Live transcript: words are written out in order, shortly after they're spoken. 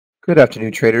Good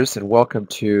afternoon, traders, and welcome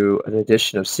to an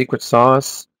edition of Secret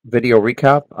Sauce Video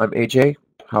Recap. I'm AJ.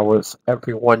 How was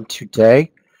everyone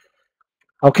today?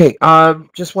 Okay,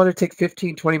 just want to take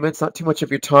 15, 20 minutes, not too much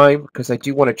of your time, because I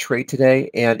do want to trade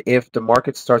today. And if the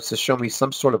market starts to show me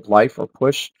some sort of life or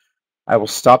push, I will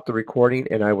stop the recording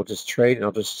and I will just trade and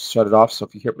I'll just shut it off. So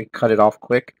if you hear me cut it off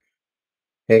quick,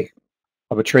 hey,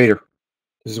 I'm a trader.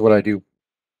 This is what I do.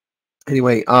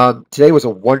 Anyway, today was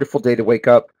a wonderful day to wake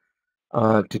up,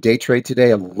 to day trade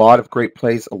today. A lot of great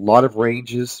plays, a lot of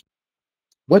ranges.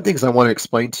 One thing I want to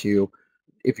explain to you,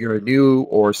 if you're a new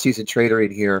or seasoned trader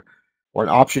in here, or an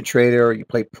option trader, you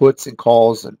play puts and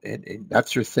calls, and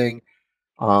that's your thing.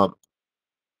 Um,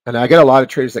 and I get a lot of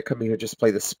traders that come in here just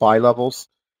play the SPY levels.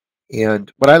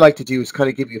 And what I like to do is kind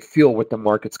of give you a feel what the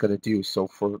market's going to do. So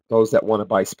for those that want to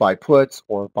buy SPY puts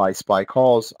or buy SPY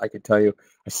calls, I can tell you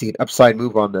I see an upside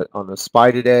move on the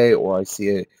SPY today, or I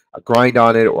see a grind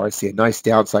on it, or I see a nice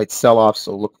downside sell-off.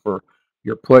 So look for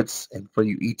your puts. And for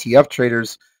you ETF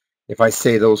traders, if I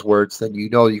say those words, then you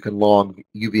know you can long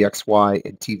UVXY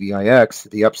and TVIX,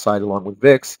 the upside along with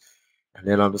VIX. And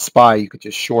then on the SPY, you could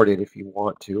just short it if you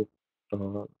want to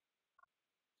uh,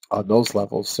 on those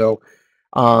levels. So,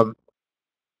 um,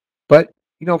 but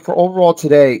for overall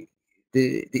today,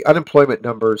 the unemployment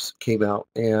numbers came out,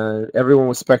 and everyone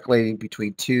was speculating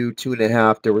between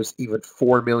 2.5. There was even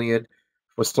 4 million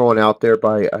was thrown out there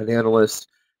by an analyst.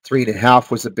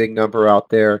 3.5 was a big number out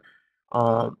there.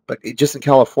 But just in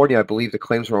California, I believe the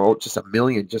claims were just 1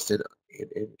 million just in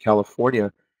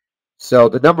California. So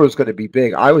the number was going to be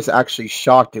big. I was actually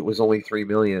shocked it was only 3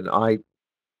 million. I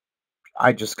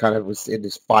just kind of was in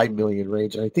this 5 million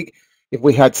range. And I think if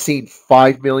we had seen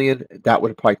 5 million, that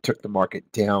would have probably took the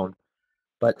market down.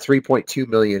 But 3.2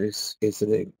 million is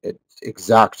an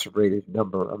exacerbated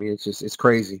number. I mean, it's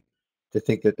crazy to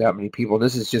think that that many people. And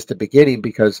this is just the beginning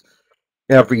because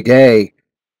every day,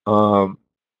 um,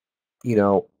 you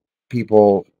know,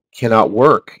 people cannot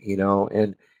work.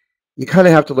 And you kind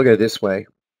of have to look at it this way.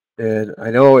 And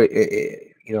I know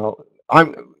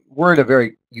we're in a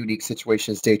very unique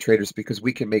situation as day traders because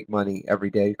we can make money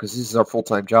every day because this is our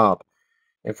full-time job.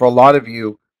 And for a lot of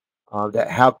you that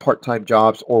have part-time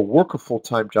jobs or work a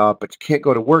full-time job, but you can't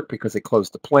go to work because they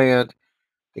closed the plant,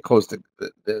 they closed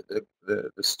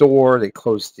the store, they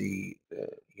closed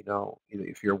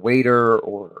if you're a waiter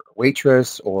or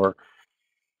waitress, or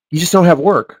you just don't have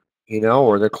work,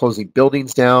 or they're closing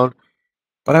buildings down.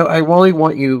 But I only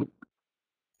want you,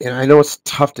 and I know it's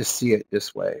tough to see it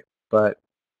this way, but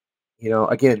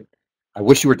again, I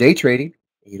wish you were day trading,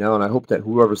 and I hope that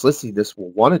whoever's listening to this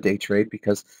will want to day trade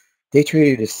because day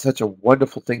trading is such a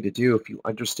wonderful thing to do if you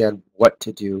understand what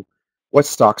to do, what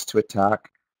stocks to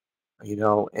attack,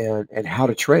 and how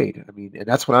to trade. I mean, and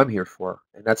that's what I'm here for,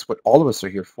 and that's what all of us are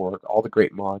here for. All the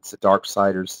great mods, the dark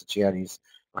siders, the Jannies,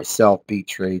 myself, B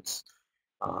Trades,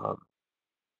 um,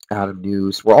 Adam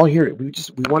News. We're all here. We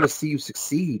want to see you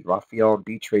succeed. Raphael and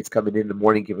B Trades coming in the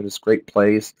morning, giving us great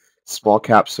plays, small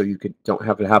caps, so you don't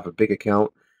have to have a big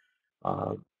account.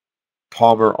 Um,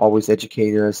 Palmer always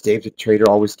educating us. Dave the Trader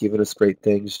always giving us great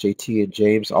things. JT and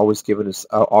James always giving us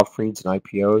offerings and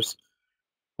IPOs.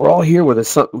 We're all here with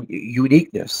a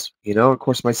uniqueness, of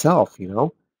course myself,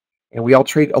 and we all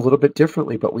trade a little bit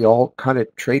differently, but we all kind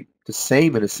of trade the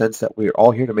same in a sense that we're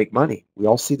all here to make money. We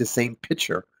all see the same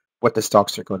picture, what the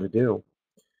stocks are going to do.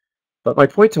 But my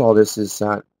point to all this is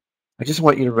that I just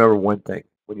want you to remember one thing.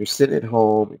 When you're sitting at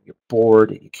home and you're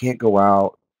bored and you can't go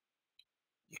out,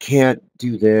 you can't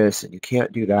do this and you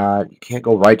can't do that, you can't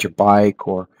go ride your bike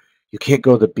or you can't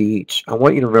go to the beach, I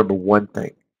want you to remember one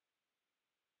thing,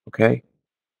 okay?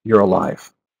 You're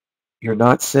alive. You're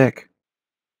not sick,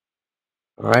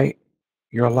 all right?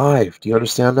 You're alive. Do you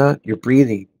understand that? You're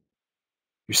breathing.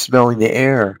 You're smelling the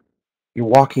air. You're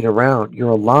walking around.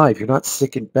 You're alive. You're not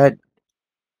sick in bed.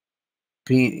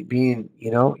 You're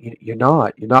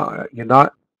not. You're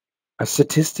not a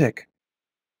statistic.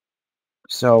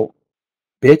 So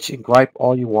bitch and gripe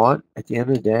all you want. At the end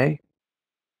of the day,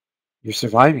 you're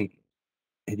surviving,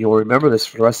 and you'll remember this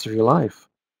for the rest of your life.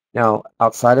 Now,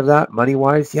 outside of that,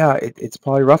 money-wise, yeah, it's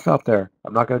probably rough out there.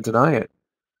 I'm not going to deny it.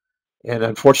 And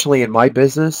unfortunately, in my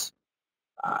business,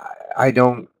 I, I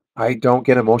don't I don't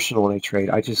get emotional when I trade.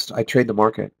 I trade the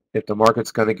market. If the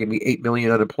market's going to give me 8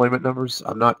 million unemployment numbers,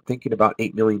 I'm not thinking about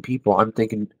 8 million people. I'm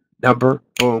thinking number,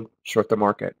 boom, short the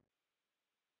market.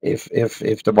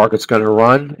 If the market's going to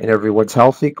run and everyone's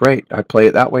healthy, great. I play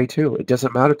it that way too. It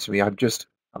doesn't matter to me. I'm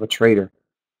a trader.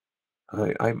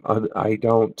 I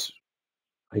don't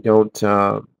I don't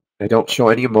I don't show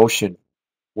any emotion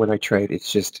when I trade.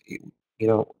 It's just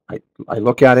I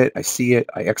look at it, I see it,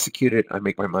 I execute it, I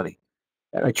make my money.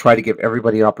 And I try to give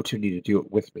everybody an opportunity to do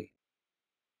it with me.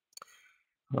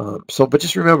 But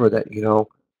just remember that,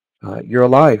 you're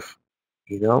alive,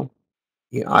 you know.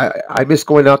 Yeah, I miss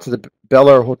going out to the Bel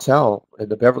Air Hotel and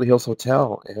the Beverly Hills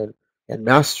Hotel and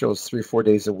Mastro's 3 or 4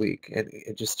 days a week and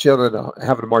just chilling,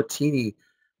 having a martini,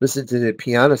 listening to the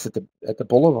pianist at the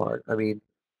Boulevard. I mean,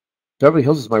 Beverly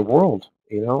Hills is my world.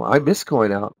 I miss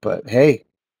going out, but hey,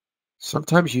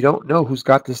 sometimes you don't know who's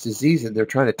got this disease and they're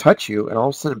trying to touch you, and all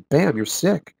of a sudden, bam, you're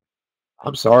sick.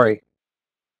 I'm sorry.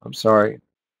 I'm sorry.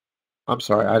 I'm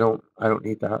sorry. I don't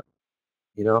need that.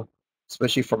 You know,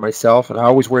 Especially for myself, and I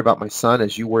always worry about my son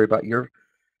as you worry about your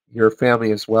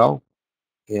family as well.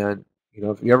 And,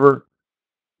 if you ever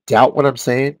doubt what I'm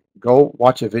saying, go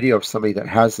watch a video of somebody that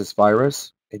has this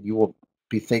virus and you will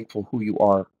be thankful who you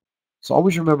are. So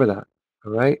always remember that.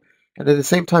 All right. And at the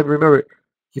same time, remember,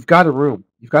 you've got a room,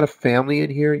 you've got a family in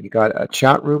here, you got a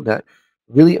chat room that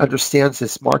really understands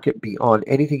this market beyond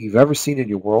anything you've ever seen in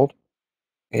your world.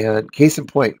 And case in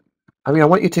point, I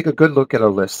want you to take a good look at our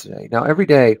list today. Now, every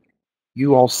day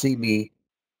you all see me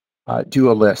do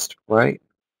a list, right?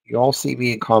 You all see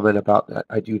me and comment about that.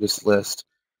 I do this list.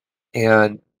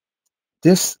 And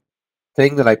this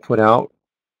thing that I put out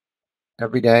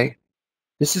every day,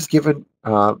 this is given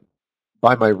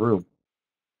by my room.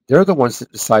 They're the ones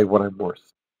that decide what I'm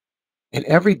worth. And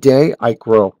every day I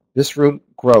grow. This room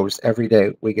grows every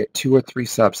day. We get 2 or 3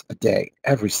 subs a day,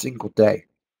 every single day,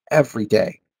 every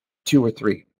day, 2 or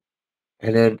 3.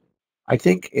 And then I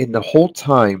think in the whole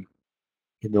time,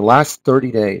 in the last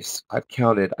 30 days, I've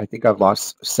counted, I think I've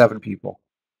lost 7 people.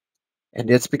 And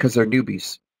it's because they're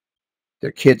newbies.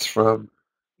 They're kids from,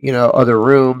 other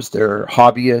rooms. They're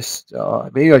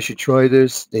hobbyists. Maybe I should try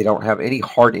this. They don't have any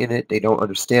heart in it. They don't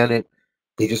understand it.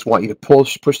 They just want you to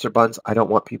push their buttons. I don't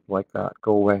want people like that.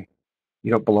 Go away. You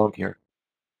don't belong here.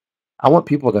 I want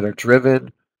people that are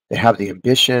driven. They have the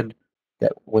ambition.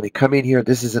 That when they come in here,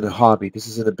 this isn't a hobby. This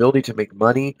is an ability to make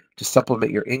money, to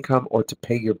supplement your income, or to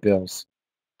pay your bills,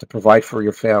 to provide for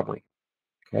your family.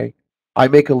 Okay. I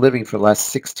make a living for the last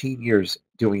 16 years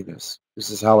doing this. This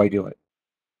is how I do it.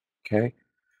 Okay.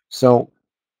 So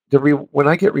when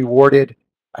I get rewarded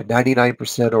at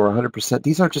 99% or 100%,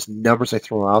 these aren't just numbers I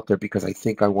throw out there because I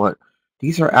think I want.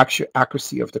 These are actual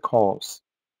accuracy of the calls.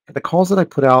 And the calls that I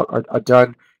put out are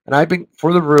done, and I've been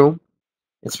for the room,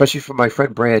 especially for my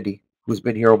friend Brandy, who's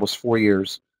been here almost 4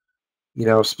 years.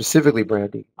 Specifically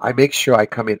Brandy. I make sure I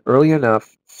come in early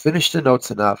enough, finish the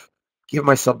notes enough, give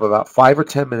myself about 5 or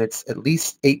 10 minutes, at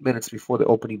least 8 minutes before the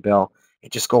opening bell,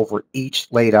 and just go over each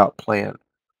laid out plan.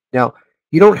 Now,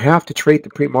 you don't have to trade the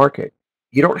pre-market.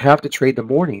 You don't have to trade the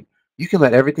morning. You can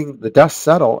let the dust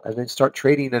settle, and then start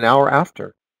trading an hour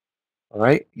after. All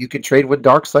right. You can trade when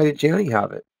Darkside and Janny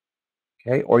have it.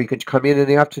 Okay. Or you can come in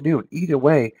the afternoon. Either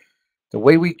way, the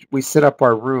way we set up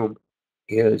our room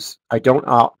is I don't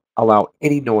allow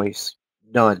any noise,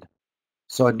 none.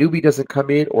 So a newbie doesn't come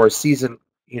in, or a seasoned,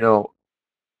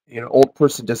 old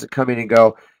person doesn't come in and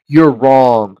go, "You're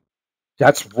wrong.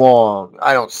 That's wrong.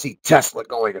 I don't see Tesla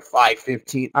going to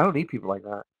 515." I don't need people like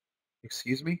that.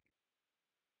 Excuse me?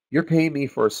 You're paying me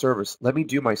for a service. Let me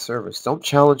do my service. Don't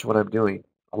challenge what I'm doing.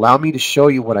 Allow me to show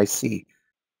you what I see.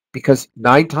 Because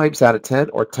 9 times out of 10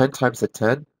 or 10 times out of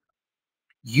 10,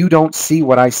 you don't see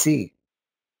what I see.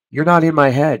 You're not in my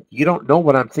head. You don't know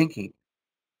what I'm thinking.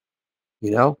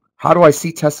 How do I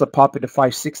see Tesla pop into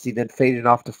 560, then fading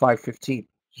off to 515?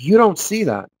 You don't see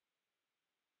that.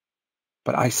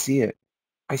 But I see it.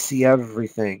 I see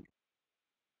everything.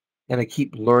 And I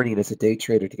keep learning as a day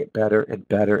trader to get better and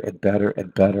better and better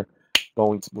and better.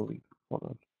 Boeing's moving. Hold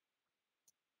on.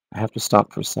 I have to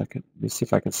stop for a second. Let me see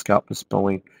if I can scalp this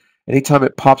Boeing. Anytime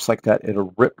it pops like that,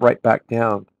 it'll rip right back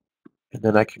down. And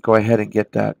then I can go ahead and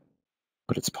get that.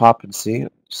 But it's popping, see?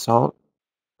 So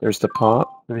there's the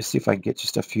pop. Let me see if I can get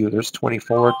just a few. There's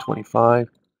 24, 25.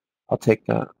 I'll take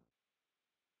that.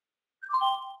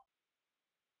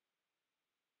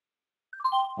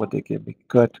 What'd they give me?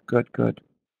 Good, good, good.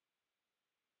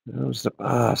 It was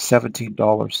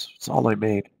 $17. That's all I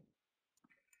made.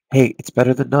 Hey, it's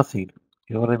better than nothing.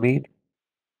 You know what I mean?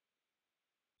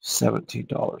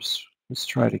 $17. Let's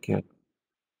try it again.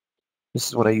 This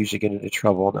is when I usually get into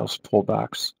trouble on those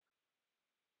pullbacks.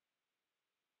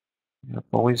 Yeah, I'm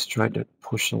always trying to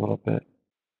push a little bit.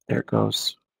 There it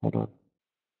goes. Hold on.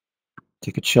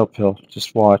 Take a chill pill.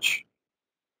 Just watch.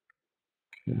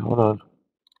 Okay, hold on.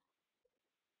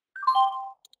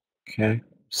 Okay.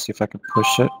 See if I can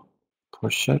push it.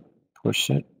 Push it. Push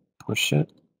it. Push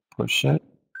it. Push it.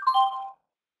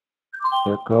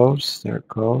 There it goes. There it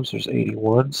goes. There's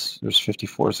 81s. There's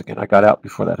 54s again. I got out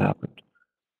before that happened.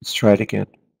 Let's try it again.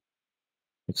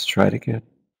 Let's try it again.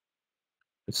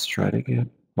 Let's try it again.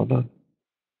 Hold on.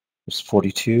 There's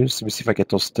 42s. Let me see if I get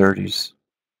those 30s.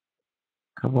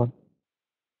 Come on.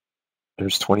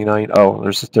 There's 29. Oh,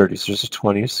 there's the 30s. There's the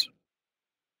 20s.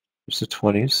 There's the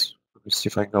 20s. Let me see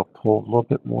if I can go pull a little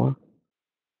bit more.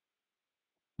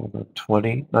 Hold on.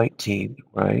 20, 19,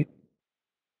 right?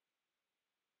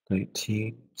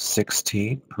 19,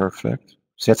 16. Perfect.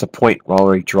 See, that's a point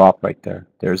already dropped right there.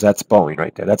 That's Boeing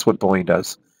right there. That's what Boeing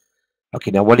does. Okay,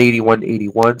 now 181,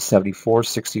 81, 74,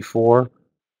 64.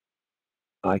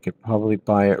 I could probably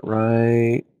buy it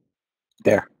right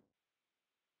there.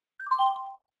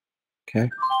 Okay.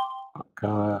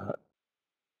 Got,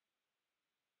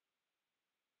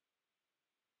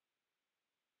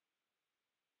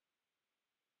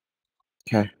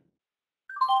 okay.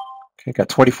 Okay, got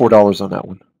 $24 on that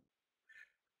one.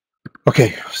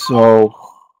 Okay, so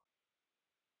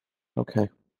okay.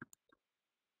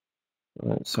 All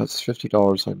right, so it's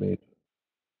 $50 I made.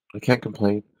 I can't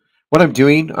complain. What I'm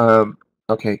doing,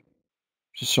 okay,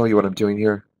 just show you what I'm doing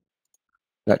here.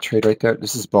 That trade right there,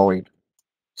 this is Boeing.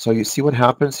 So you see what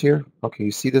happens here? Okay,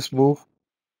 you see this move?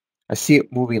 I see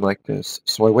it moving like this.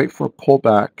 So I wait for a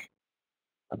pullback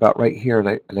about right here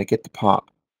and I get the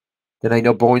pop. Then I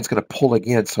know Boeing's going to pull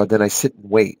again, so then I sit and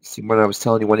wait. See when I was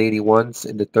telling you 181s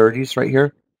in the 30s right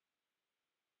here?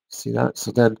 See that?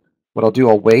 So then what I'll do,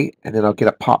 I'll wait and then I'll get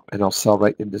a pop and I'll sell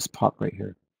right in this pop right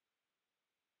here.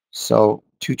 So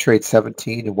two trades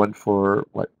 17 and one for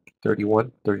what,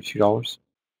 31, $32.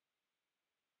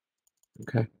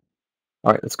 Okay.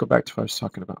 All right, let's go back to what I was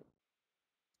talking about.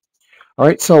 All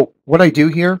right, so what I do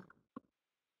here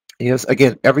is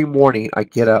again every morning I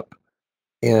get up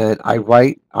and I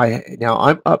write. Now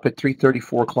I'm up at 3:30,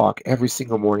 4 o'clock every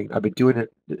single morning. I've been doing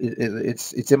it.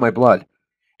 It's in my blood.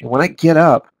 And when I get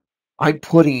up, I'm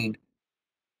putting,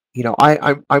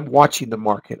 I'm watching the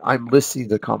market. I'm listening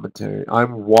to the commentary.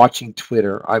 I'm watching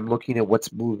Twitter. I'm looking at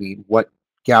what's moving, what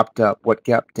gapped up, what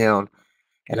gapped down,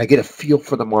 and I get a feel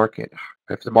for the market.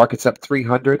 If the market's up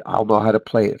 300, I'll know how to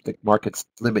play it. If the market's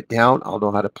limit down, I'll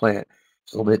know how to play it.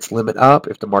 So when it's limit up,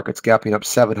 if the market's gapping up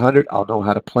 700, I'll know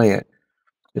how to play it.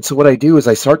 And so what I do is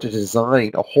I start to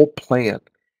design a whole plan.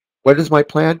 What is my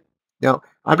plan? Now,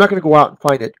 I'm not going to go out and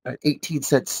find an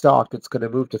 18-cent stock that's going to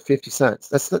move to 50 cents.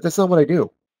 That's not what I do.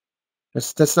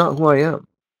 That's not who I am.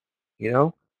 You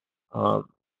know, um,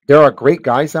 there are great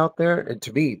guys out there, and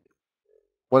to me,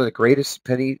 one of the greatest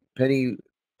penny $3,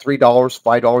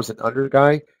 $5 and under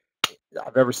guy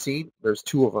I've ever seen. There's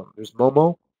two of them. There's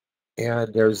Momo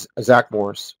and there's Zach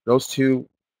Morris. Those two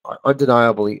are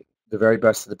undeniably the very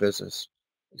best in the business.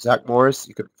 Zach Morris,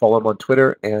 you can follow him on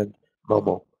Twitter, and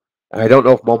Momo. And I don't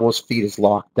know if Momo's feed is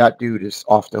locked. That dude is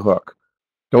off the hook.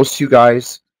 Those two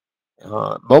guys,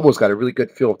 Momo's got a really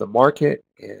good feel of the market,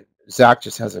 and Zach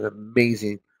just has an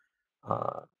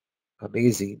uh,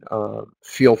 amazing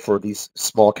feel for these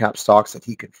small cap stocks that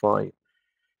he can find.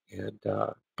 And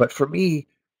but for me,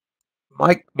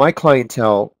 my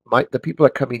clientele, the people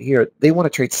that come in here, they want to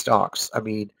trade stocks. I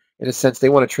mean, in a sense, they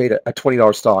want to trade a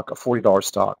 $20 stock, a $40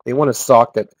 stock. They want a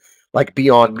stock that, like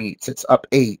Beyond Meats, it's up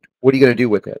 8. What are you going to do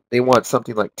with it? They want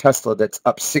something like Tesla that's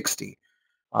up 60.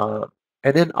 Um,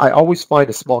 and then I always find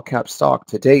a small cap stock.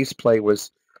 Today's play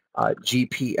was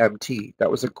GPMT.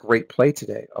 That was a great play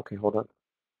today. Okay, hold on.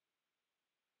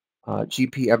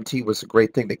 GPMT was a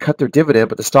great thing. They cut their dividend,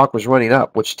 but the stock was running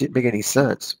up, which didn't make any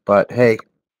sense. But hey,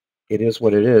 it is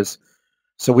what it is.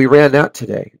 So we ran that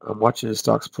today. I'm watching the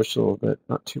stocks push a little bit,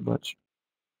 not too much.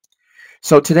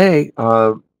 So today,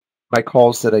 my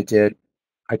calls that I did,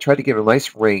 I tried to give a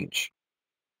nice range.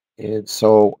 And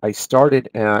so I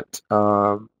started at,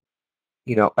 a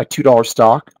 $2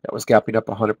 stock that was gapping up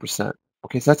 100%.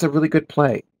 Okay, so that's a really good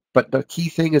play. But the key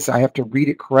thing is I have to read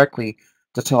it correctly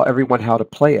to tell everyone how to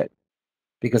play it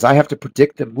because I have to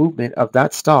predict the movement of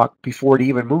that stock before it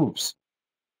even moves.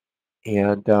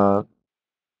 And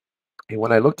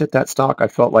when I looked at that stock, I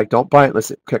felt like don't buy it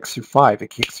unless it kicks through 5. It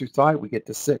kicks through 5, we get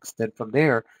to 6. Then from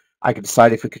there, I can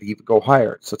decide if it could even go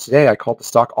higher. So today I called the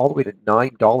stock all the way to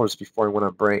 $9 before I went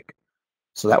on break.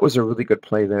 So that was a really good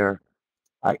play there.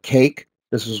 Cake,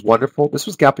 this was wonderful. This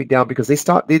was gapping down because they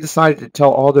decided to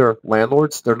tell all their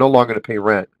landlords they're no longer going to pay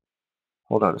rent.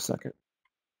 Hold on a second.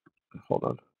 Hold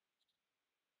on.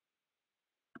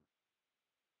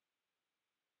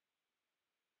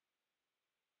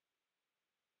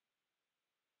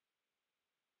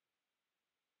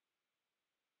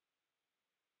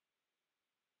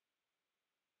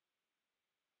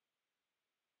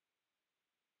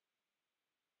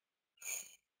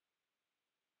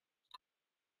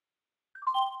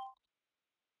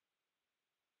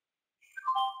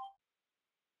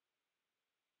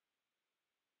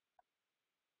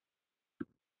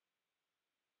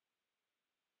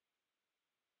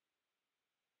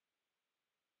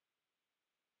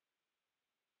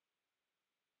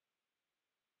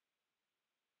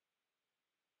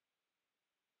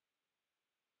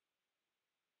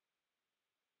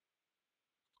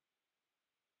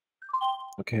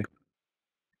 Okay.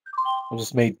 I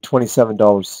just made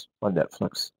 $27 on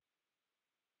Netflix.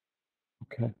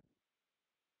 Okay.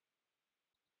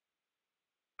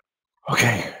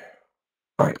 Okay.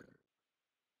 All right.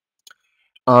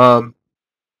 Um,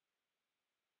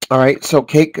 all right. So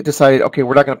Cake decided, okay,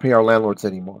 we're not going to pay our landlords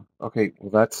anymore. Okay.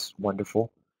 Well, that's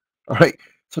wonderful. All right.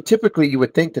 So typically you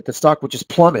would think that the stock would just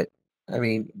plummet. I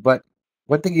mean, but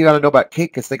one thing you got to know about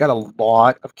Cake is they got a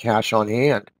lot of cash on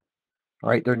hand. All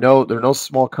right. They're no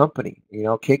small company. You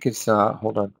know, Cake is,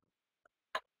 hold on.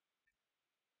 I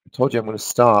told you I'm going to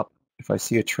stop if I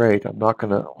see a trade. I'm not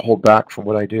going to hold back from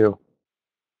what I do.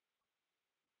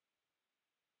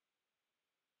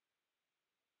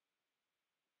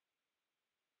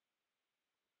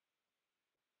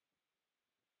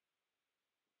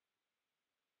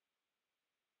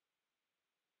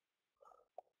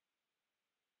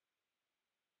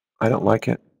 I don't like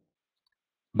it.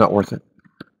 Not worth it.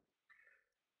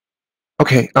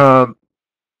 Okay. But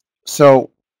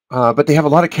they have a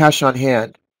lot of cash on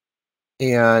hand,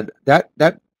 and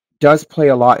that does play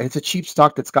a lot. And it's a cheap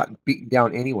stock that's gotten beaten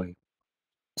down anyway.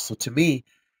 So to me,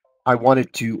 I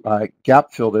wanted to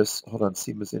gap fill this. Hold on,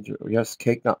 Seema's injured. Yes,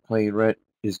 Cake not playing rent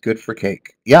is good for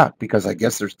Cake. Yeah, because I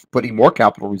guess there's putting more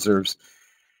capital reserves.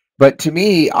 But to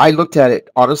me, I looked at it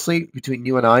honestly between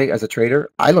you and I as a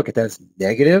trader. I look at that as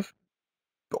negative.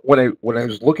 But when I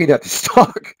was looking at the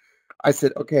stock, I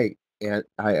said, okay, and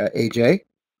AJ,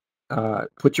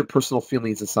 put your personal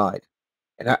feelings aside.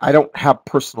 And I don't have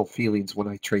personal feelings when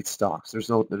I trade stocks. There's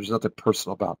nothing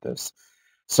personal about this.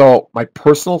 So my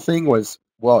personal thing was,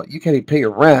 well, you can't even pay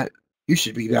your rent. You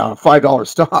should be down a $5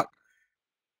 stock.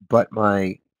 But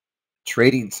my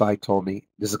trading side told me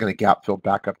this is going to gap fill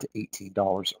back up to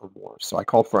 $18 or more. So I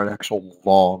called for an actual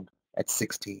long at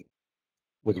 16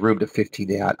 with room to 15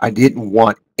 to add. I didn't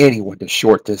want anyone to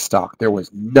short this stock. There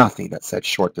was nothing that said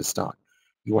short this stock.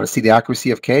 You want to see the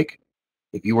accuracy of Cake?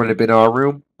 If you wouldn't have been in our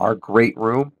room, our great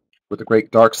room with the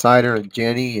great Dark Sider and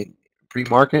Jenny and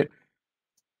pre-market,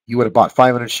 you would have bought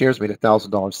 500 shares, made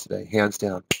 $1,000 today, hands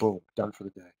down. Boom, done for the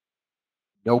day.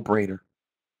 No brainer.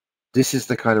 This is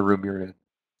the kind of room you're in.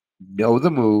 Know the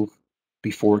move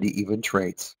before it even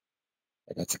trades.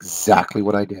 And that's exactly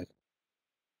what I did.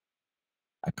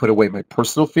 I put away my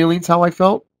personal feelings, how I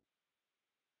felt,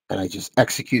 and I just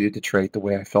executed the trade the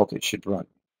way I felt it should run.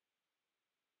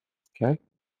 Okay.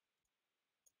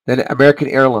 Then American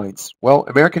Airlines. Well,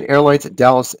 American Airlines at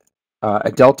Dallas,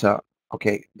 at Delta.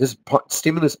 Okay, this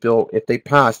stimulus bill, if they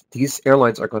pass, these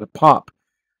airlines are going to pop.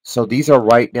 So these are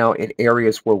right now in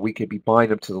areas where we could be buying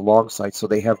them to the long side, so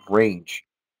they have range.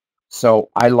 So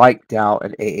I like Dow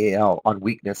and AAL on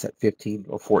weakness at $15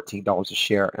 or $14 a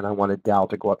share, and I wanted Dow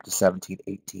to go up to 17,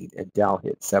 18, and Dow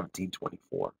hit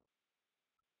 17.24.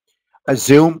 A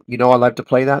Zoom, you know I love to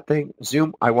play that thing.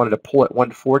 Zoom, I wanted to pull at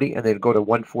 140 and then go to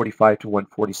 145 to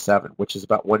 147, which is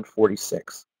about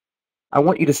 146. I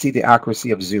want you to see the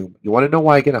accuracy of Zoom. You want to know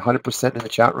why I get 100% in the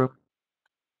chat room?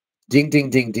 Ding, ding,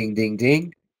 ding, ding, ding,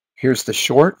 ding. Here's the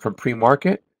short from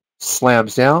pre-market.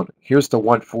 Slams down. Here's the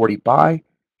 140 buy.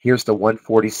 Here's the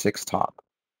 146 top.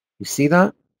 You see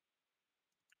that?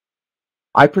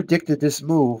 I predicted this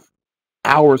move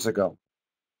hours ago.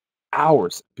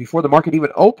 Hours before the market even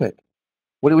opened.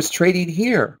 When it was trading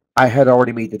here, I had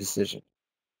already made the decision.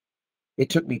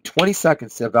 It took me 20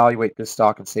 seconds to evaluate this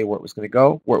stock and say where it was going to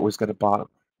go, where it was going to bottom.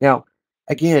 Now,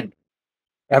 again,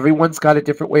 everyone's got a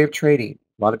different way of trading.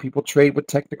 A lot of people trade with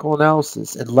technical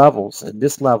analysis and levels and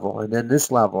this level and then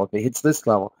this level. If it hits this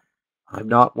level, I'm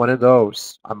not one of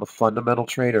those. I'm a fundamental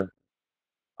trader.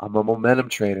 I'm a momentum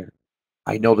trader.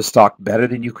 I know the stock better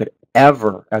than you could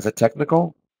ever as a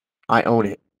technical. I own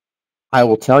it. I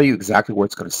will tell you exactly where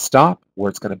it's going to stop, where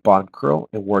it's going to bottom curl,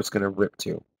 and where it's going to rip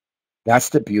to. That's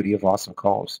the beauty of awesome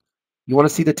calls. You want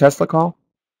to see the Tesla call?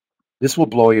 This will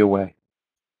blow you away.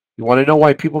 You want to know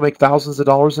why people make thousands of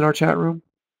dollars in our chat room?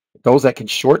 Those that can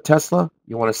short Tesla,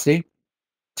 you want to see?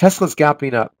 Tesla's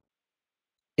gapping up.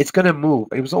 It's going to move.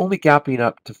 It was only gapping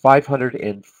up to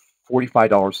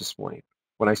 $545 this morning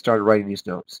when I started writing these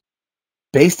notes.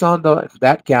 Based on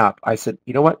that gap, I said,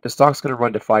 you know what? The stock's going to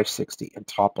run to 560 and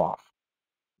top off.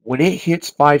 When it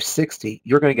hits 560,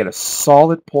 you're going to get a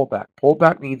solid pullback.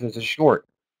 Pullback means it's a short.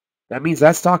 That means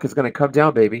that stock is going to come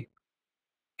down, baby.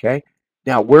 Okay.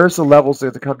 Now, where's the levels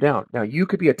that to come down? Now, you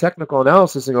could be a technical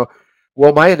analysis and go,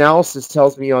 well, my analysis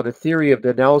tells me on the theory of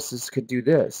the analysis could do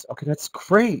this. Okay, that's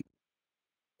great.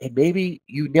 And maybe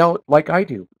you nail it like I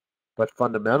do. But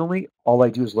fundamentally, all I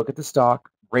do is look at the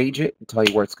stock, range it, and tell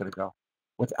you where it's going to go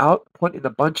without putting a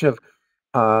bunch of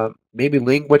maybe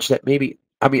language that maybe,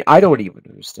 I mean, I don't even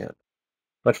understand.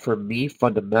 But for me,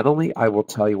 fundamentally, I will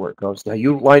tell you where it goes. Now,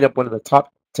 you line up one of the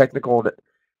top technical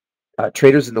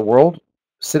traders in the world,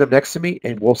 sit them next to me,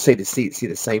 and we'll see the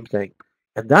same thing.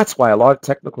 And that's why a lot of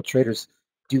technical traders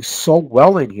do so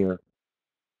well in here,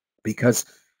 because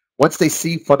once they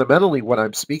see fundamentally what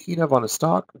I'm speaking of on a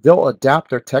stock, they'll adapt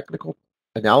their technical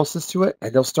analysis to it,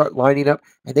 and they'll start lining up,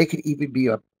 and they could even be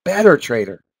a better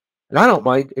trader. And I don't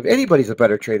mind if anybody's a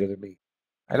better trader than me.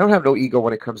 I don't have no ego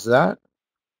when it comes to that.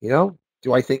 You know,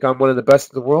 do I think I'm one of the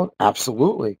best in the world?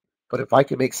 Absolutely. But if I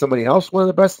can make somebody else one of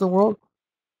the best in the world,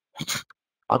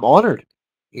 I'm honored,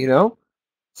 you know,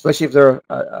 especially if they're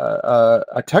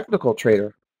a technical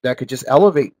trader that could just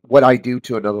elevate what I do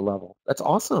to another level. That's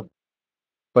awesome.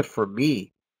 But for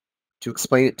me to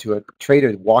explain it to a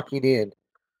trader walking in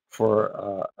for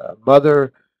a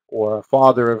mother or a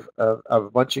father of a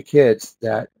bunch of kids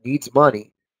that needs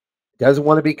money, doesn't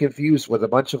want to be confused with a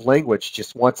bunch of language,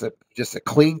 just wants just a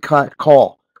clean cut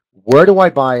call. Where do I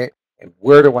buy it and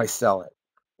where do I sell it?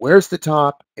 Where's the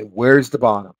top and where's the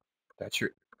bottom? That's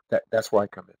where I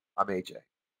come in. I'm AJ.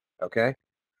 Okay.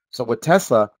 So with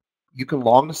Tesla, you can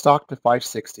long the stock to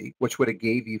 560, which would have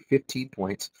gave you 15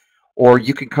 points, or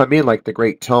you can come in like the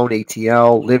great Tone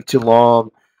ATL, Live Too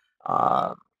Long,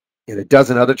 uh, and a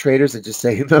dozen other traders and just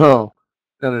say, no.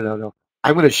 I'm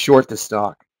going to short the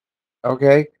stock.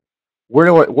 Okay.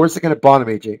 Where's it going to bottom,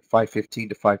 AJ? 515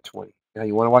 to 520. Now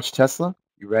you want to watch Tesla?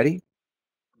 You ready?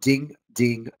 Ding,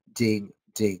 ding, ding,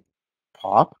 ding.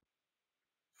 Pop.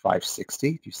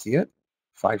 560. Do you see it?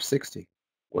 560.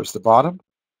 Where's the bottom?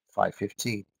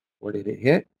 515. Where did it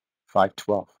hit?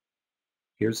 512.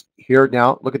 Here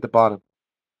now. Look at the bottom.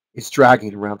 It's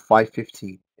dragging around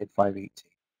 515 and 518.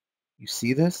 You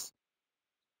see this?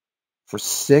 For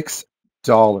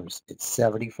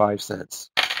 $6.75.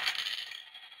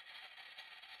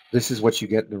 This is what you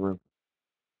get in the room.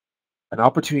 An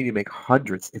opportunity to make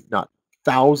hundreds, if not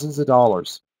thousands of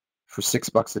dollars for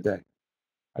 $6 a day.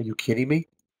 Are you kidding me?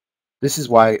 This is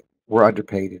why we're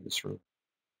underpaid in this room.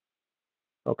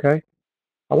 Okay?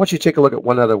 I want you to take a look at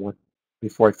one other one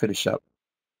before I finish up.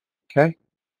 Okay?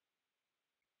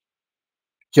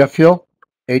 Jeff Hill,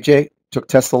 AJ, took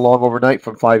Tesla long overnight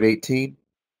from 518.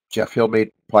 Jeff Hill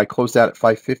probably closed out at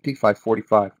 550,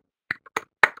 545.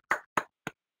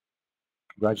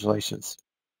 Congratulations.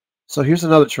 So here's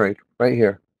another trade right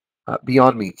here.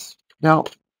 Beyond Meats. Now,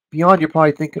 Beyond, you're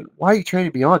probably thinking, why are you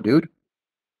trading Beyond, dude?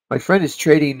 My friend is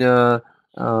trading, this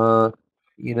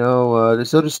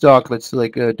other stock that's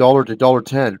like $1 to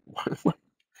 $1.10.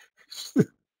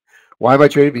 Why am I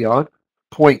trading Beyond?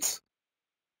 Points.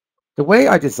 The way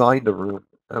I designed the room,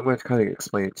 I'm going to kind of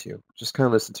explain it to you. Just kind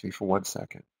of listen to me for 1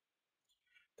 second.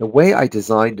 The way I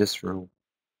designed this room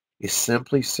is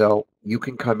simply so you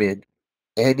can come in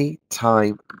any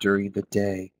time during the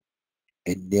day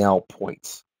and nail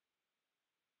points.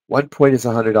 1 point is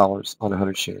 $100 on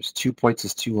 100 shares. 2 points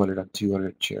is 200 on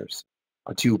 200 shares.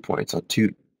 On 2 points on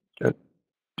two,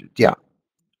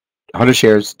 100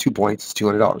 shares, 2 points is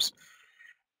 $200.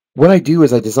 What I do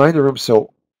is I design the room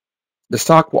so the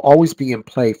stock will always be in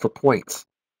play for points.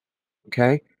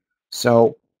 Okay,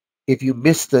 so if you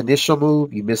miss the initial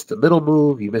move, you miss the middle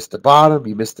move, you miss the bottom,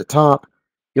 you miss the top,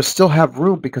 you'll still have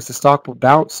room because the stock will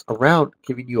bounce around,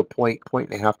 giving you a point, point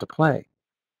and a half to play,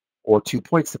 or 2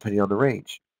 points depending on the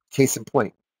range. Case in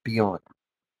point, Beyond.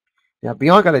 Now,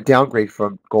 Beyond got a downgrade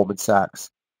from Goldman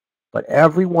Sachs, but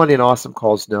everyone in Awesome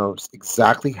Calls knows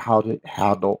exactly how to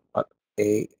handle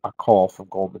a call from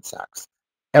Goldman Sachs.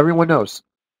 Everyone knows.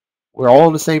 We're all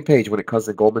on the same page when it comes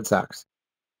to Goldman Sachs.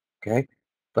 Okay?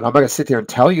 But I'm not going to sit there and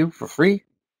tell you for free.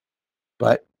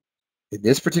 But in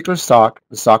this particular stock,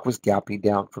 the stock was gapping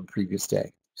down from previous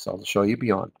day. So I'll show you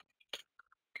Beyond.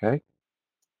 Okay?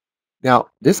 Now,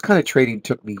 this kind of trading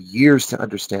took me years to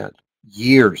understand.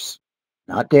 Years.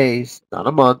 Not days, not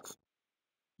a month.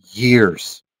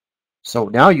 Years. So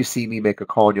now you see me make a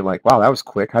call and you're like, wow, that was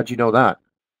quick. How'd you know that?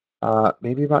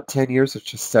 Maybe about 10 years of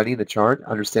just studying the chart,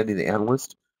 understanding the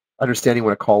analyst, understanding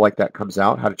when a call like that comes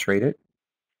out, how to trade it.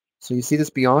 So you see this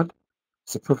Beyond?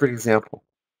 It's a perfect example.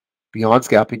 Beyond's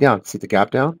gapping down. See the gap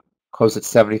down? Close at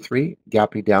 73,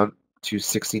 gapping down to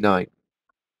 69.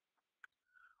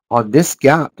 On this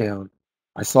gap down,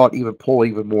 I saw it even pull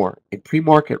even more. In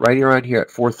pre-market, right around here at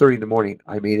 4:30 in the morning,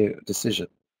 I made a decision.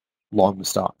 Long the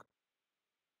stock.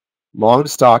 Long the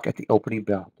stock at the opening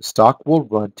bell. The stock will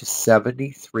run to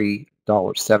 $73,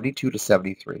 72 to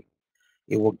 73.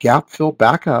 It will gap fill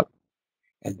back up,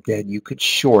 and then you could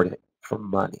short it for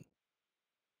money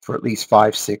for at least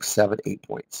 5, 6, 7, 8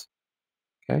 points.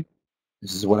 Okay?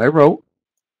 This is what I wrote.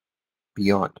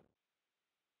 Beyond.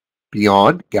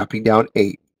 Beyond, gapping down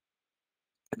 8.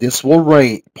 This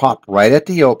will pop right at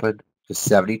the open to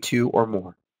 72 or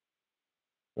more.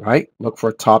 Right? Look for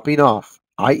a topping off.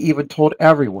 I even told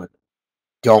everyone,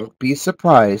 don't be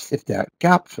surprised if that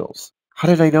gap fills. How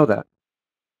did I know that?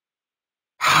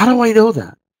 How do I know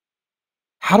that?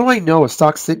 How do I know a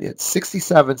stock's sitting at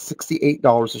 $67,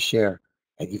 $68 a share?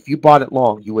 And if you bought it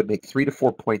long, you would make 3 to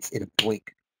 4 points in a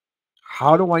blink.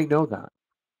 How do I know that?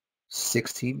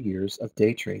 16 years of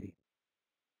day trading.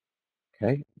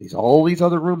 Okay? All these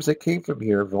other rooms that came from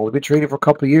here have only been trading for a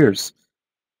couple of years.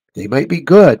 They might be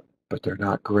good, but they're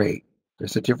not great.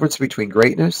 There's a difference between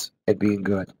greatness and being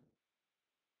good.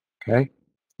 Okay?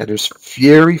 And there's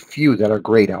very few that are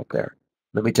great out there.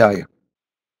 Let me tell you.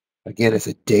 Again, as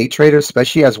a day trader,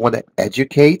 especially as one that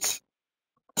educates,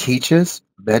 teaches,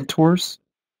 mentors,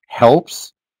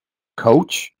 helps,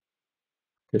 coach,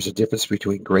 there's a difference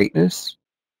between greatness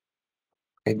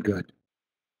and good.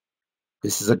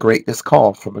 This is a greatness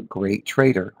call from a great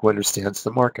trader who understands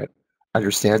the market,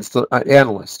 understands the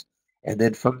analyst. And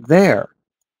then from there,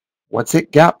 once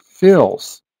it gap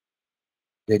fills,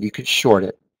 then you can short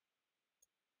it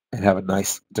and have a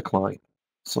nice decline.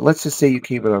 So let's just say you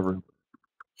came in a room.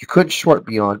 You couldn't short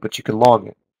beyond, but you can long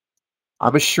it.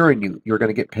 I'm assuring you, you're going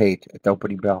to get paid at the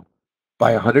opening bell.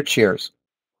 Buy 100 shares.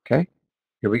 Okay?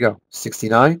 Here we go.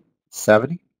 69,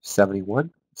 70,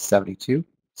 71, 72,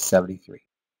 73.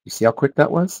 You see how quick that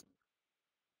was?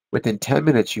 Within 10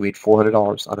 minutes, you made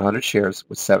 $400 on 100 shares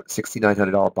with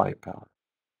 $6,900 buying power.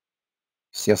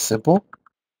 See how simple?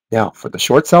 Now, for the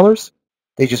short sellers,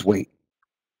 they just wait.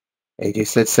 AJ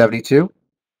said 72,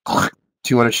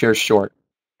 200 shares short.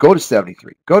 Go to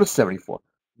 73, go to 74.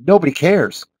 Nobody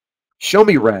cares. Show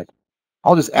me red.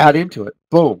 I'll just add into it.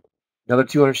 Boom. Another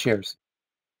 200 shares.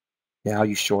 Now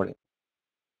you short it.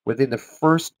 Within the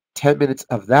first 10 minutes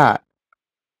of that,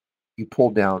 you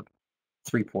pulled down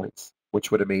 3 points, which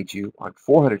would have made you on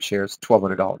 400 shares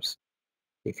 $1,200.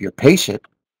 If you're patient,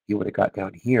 you would have got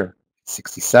down here at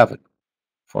 67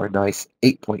 for a nice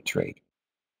 8-point trade.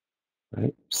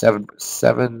 Right? Is it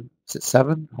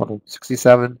 7? Hold on.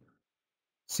 67,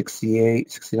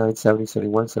 68, 69, 70,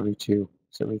 71, 72,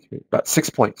 73. About 6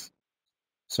 points.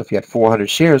 So if you had 400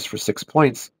 shares for 6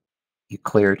 points, you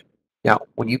cleared. Now,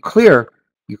 when you clear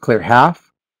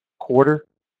half, quarter,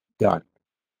 done.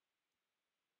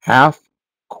 Half,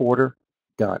 quarter,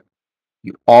 done.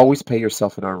 You always pay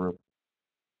yourself in our room.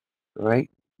 All right?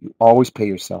 You always pay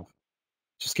yourself.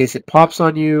 Just in case it pops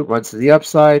on you, runs to the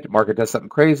upside, the market does something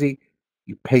crazy,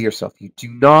 you pay yourself. You do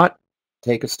not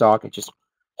take a stock and just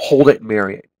hold it and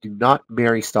marry it. Do not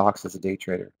marry stocks as a day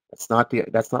trader. That's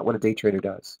not what a day trader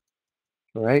does.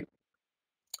 All right?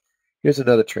 Here's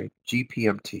another trade,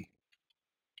 GPMT.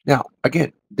 Now,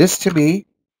 again, this to me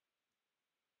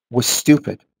was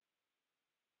stupid.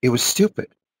 It was stupid.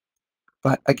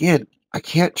 But again, I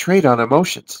can't trade on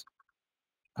emotions.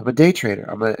 I'm a day trader.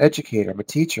 I'm an educator. I'm a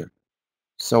teacher.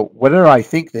 So whether I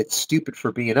think that's stupid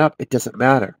for being up, it doesn't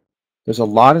matter. There's a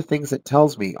lot of things that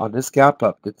tells me on this gap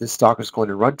up that this stock is going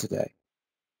to run today.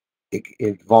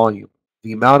 Volume,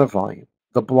 the amount of volume,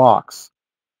 the blocks,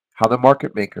 how the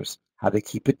market makers, how they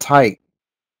keep it tight.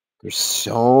 There's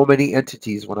so many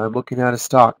entities when I'm looking at a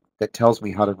stock that tells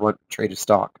me how to trade a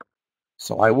stock.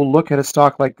 So I will look at a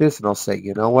stock like this and I'll say,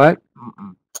 you know what?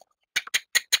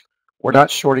 We're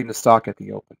not shorting the stock at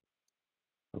the open.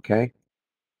 Okay?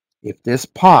 If this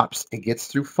pops and gets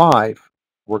through 5,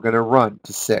 we're going to run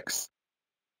to 6.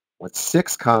 When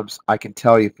 6 comes, I can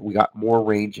tell you if we got more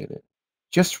range in it.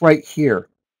 Just right here,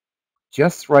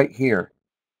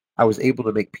 I was able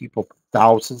to make people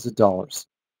thousands of dollars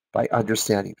by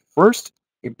understanding. First,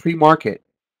 in pre-market,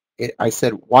 I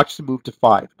said, watch the move to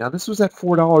 5. Now, this was at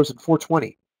 $4 and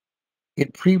 $4.20.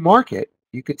 In pre-market,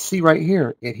 you could see right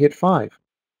here, it hit 5.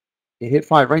 It hit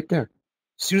 5 right there.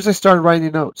 As soon as I started writing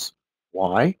the notes.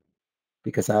 Why?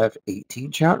 Because I have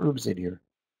 18 chat rooms in here.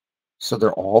 So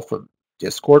they're all from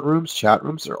Discord rooms, chat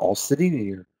rooms, they're all sitting in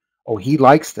here. Oh, he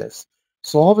likes this.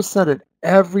 So all of a sudden,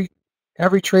 every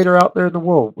trader out there in the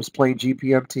world was playing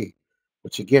GPMT,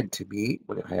 which again, to me,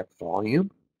 when I have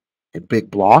volume and big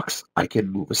blocks, I can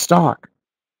move a stock.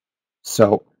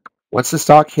 So once the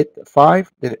stock hit the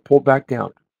 5, then it pulled back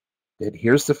down. Then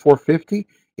here's the 450.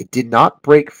 It did not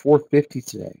break 450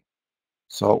 today.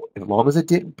 So as long as it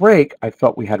didn't break, I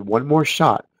felt we had one more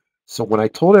shot. So what I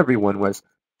told everyone was,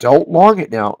 don't long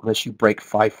it now unless you break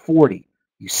 540.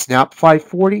 You snap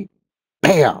 540,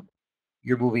 bam,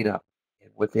 you're moving up.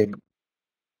 And within,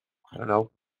 I don't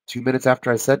know, 2 minutes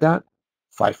after I said that,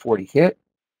 540 hit,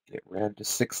 and it ran to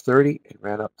 630, and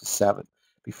ran up to 7.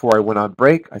 Before I went on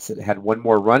break, I said it had one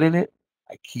more run in it.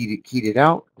 I keyed it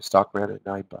out. The stock ran at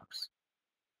 $9.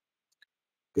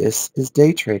 This is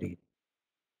day trading.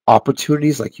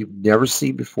 Opportunities like you've never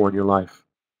seen before in your life.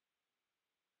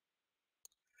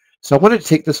 So I wanted to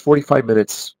take this 45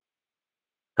 minutes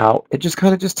out and just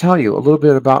kind of just tell you a little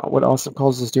bit about what Awesome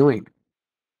Calls is doing,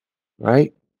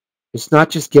 right? It's not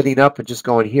just getting up and just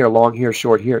going here, long here,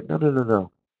 short here. No, no, no,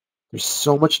 no. There's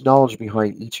so much knowledge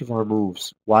behind each of our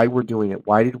moves, why we're doing it,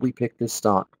 why did we pick this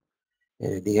stock?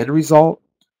 And in the end result,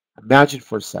 imagine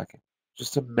for a second,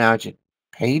 just imagine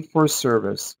paying for a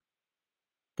service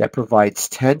that provides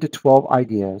 10 to 12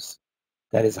 ideas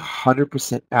that is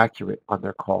 100% accurate on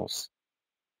their calls.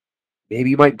 Maybe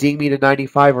you might ding me to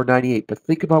 95 or 98, but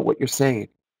think about what you're saying.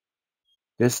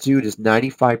 This dude is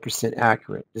 95%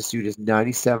 accurate. This dude is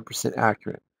 97%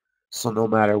 accurate. So no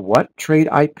matter what trade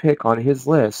I pick on his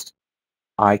list,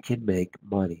 I can make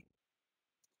money.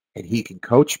 And he can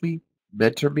coach me,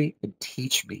 mentor me, and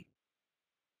teach me.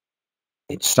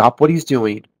 And stop what he's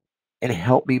doing and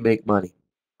help me make money.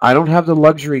 I don't have the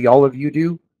luxury all of you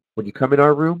do when you come in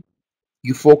our room.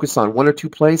 You focus on 1 or 2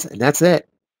 plays, and that's it.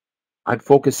 I'm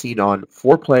focusing on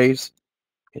 4 plays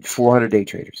and 400 day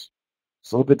traders.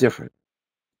 It's a little bit different.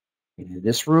 And in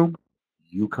this room,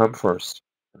 you come first.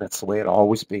 And that's the way it'll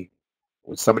always be.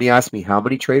 When somebody asks me how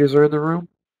many traders are in the room,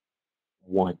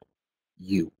 1.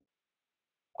 You.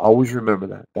 Always remember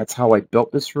that. That's how I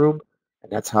built this room,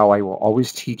 and that's how I will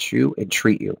always teach you and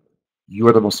treat you. You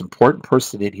are the most important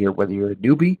person in here, whether you're a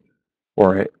newbie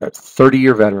or a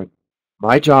 30-year veteran.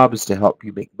 My job is to help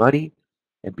you make money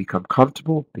and become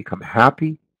comfortable, become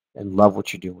happy, and love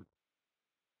what you're doing.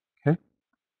 Okay?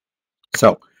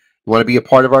 So, you want to be a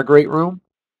part of our great room?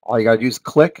 All you got to do is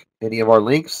click any of our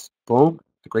links. Boom.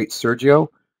 The great Sergio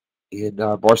in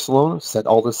Barcelona set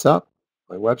all this up.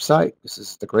 My website. This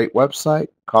is the great website.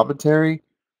 Commentary,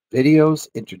 videos,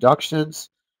 introductions,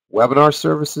 webinar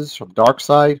services from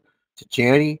Darkside to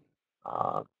Janny.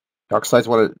 Uh, Darkside's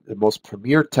one of the most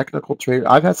premier technical traders.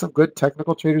 I've had some good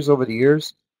technical traders over the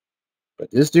years, but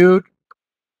this dude,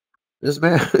 this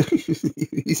man,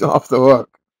 he's off the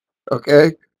hook.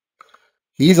 Okay?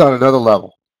 He's on another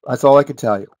level. That's all I can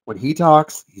tell you. When he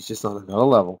talks, he's just on another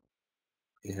level.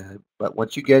 But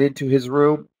once you get into his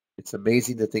room, it's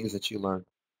amazing the things that you learn.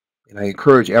 And I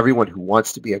encourage everyone who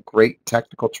wants to be a great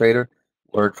technical trader,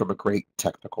 learn from a great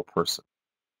technical person.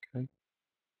 Okay.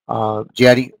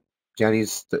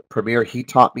 Janny's the premier. He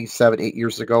taught me 7, 8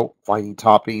 years ago, finding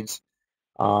toppings.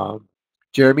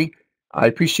 Jeremy, I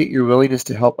appreciate your willingness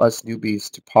to help us newbies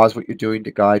to pause what you're doing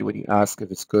to guide when you ask if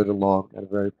it's good or long at a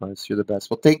very price. You're the best.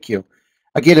 Well, thank you.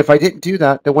 Again, if I didn't do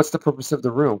that, then what's the purpose of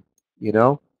the room? You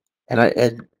know?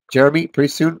 And Jeremy, pretty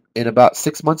soon, in about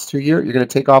 6 months to a year, you're going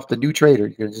to take off the new trader.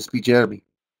 You're going to just be Jeremy.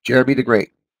 Jeremy the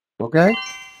Great. Okay?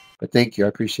 But thank you. I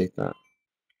appreciate that.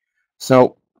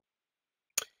 So,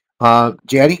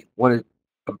 Janny wanted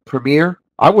a premiere.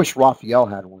 I wish Raphael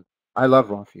had one. I love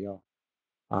Raphael.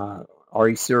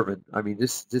 Ari Servan. I mean,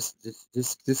 this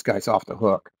guy's off the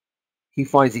hook. He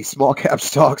finds these small cap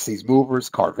stocks, these movers,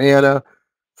 Carvana.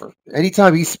 For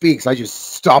anytime he speaks, I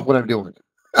just stop what I'm doing.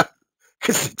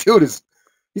 Because the dude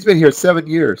he's been here 7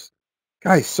 years.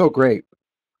 Guy's so great.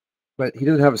 But he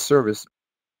doesn't have a service,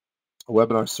 a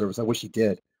webinar service. I wish he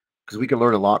did, because we can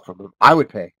learn a lot from him. I would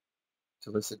pay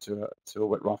to listen to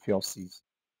what Raphael sees.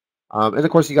 And of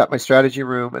course, you got my strategy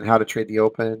room and how to trade the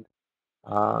open.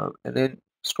 And then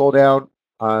scroll down,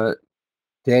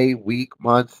 day, week,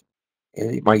 month,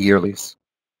 and my yearlies.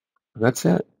 And that's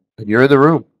it. And you're in the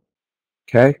room.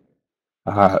 Okay.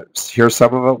 Here's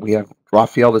some of them. We have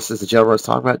Raphael. This is the gentleman I was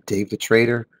talking about. Dave the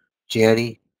Trader,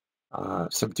 Janny,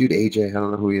 some dude AJ. I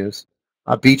don't know who he is.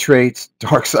 B Trades,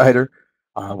 Darksider.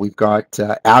 We've got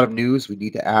Adam News. We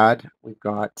need to add. We've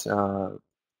got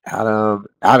Adam.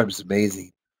 Adam's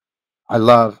amazing. I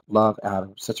love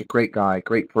Adam. Such a great guy,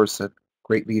 great person,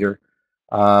 great leader.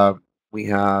 We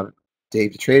have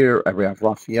Dave the Trader. We have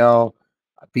Raphael,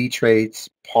 B Trades,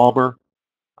 Palmer,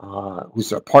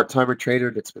 who's a part-timer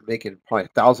trader that's been making probably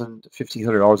 $1,000 to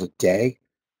 $1,500 a day.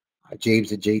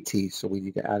 James and JT. So we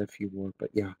need to add a few more. But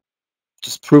yeah,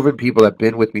 just proven people that have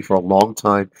been with me for a long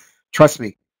time. Trust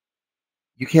me,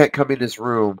 you can't come in this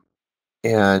room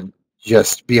and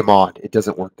just be a mod. It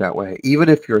doesn't work that way. Even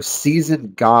if you're a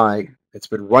seasoned guy that's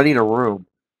been running a room,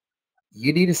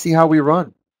 you need to see how we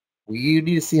run. You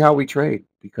need to see how we trade,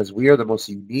 because we are the most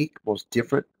unique, most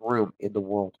different room in the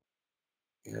world.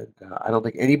 And I don't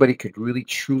think anybody could really,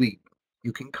 truly,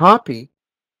 you can copy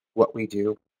what we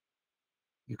do.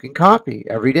 You can copy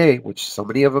every day, which so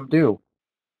many of them do.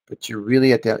 But you're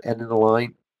really at that end of the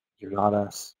line. You're not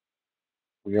us.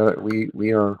 We are,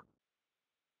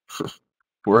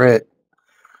 we're it.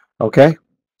 Okay?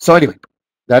 So anyway,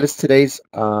 that is today's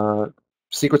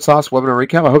Secret Sauce webinar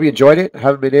recap. I hope you enjoyed it. I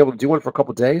haven't been able to do one for a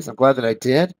couple days. I'm glad that I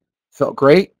did. Felt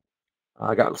great.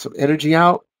 I got some energy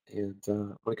out, and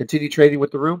I'm going to continue trading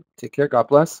with the room. Take care. God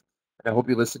bless. And I hope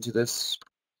you listen to this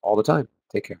all the time.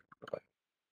 Take care.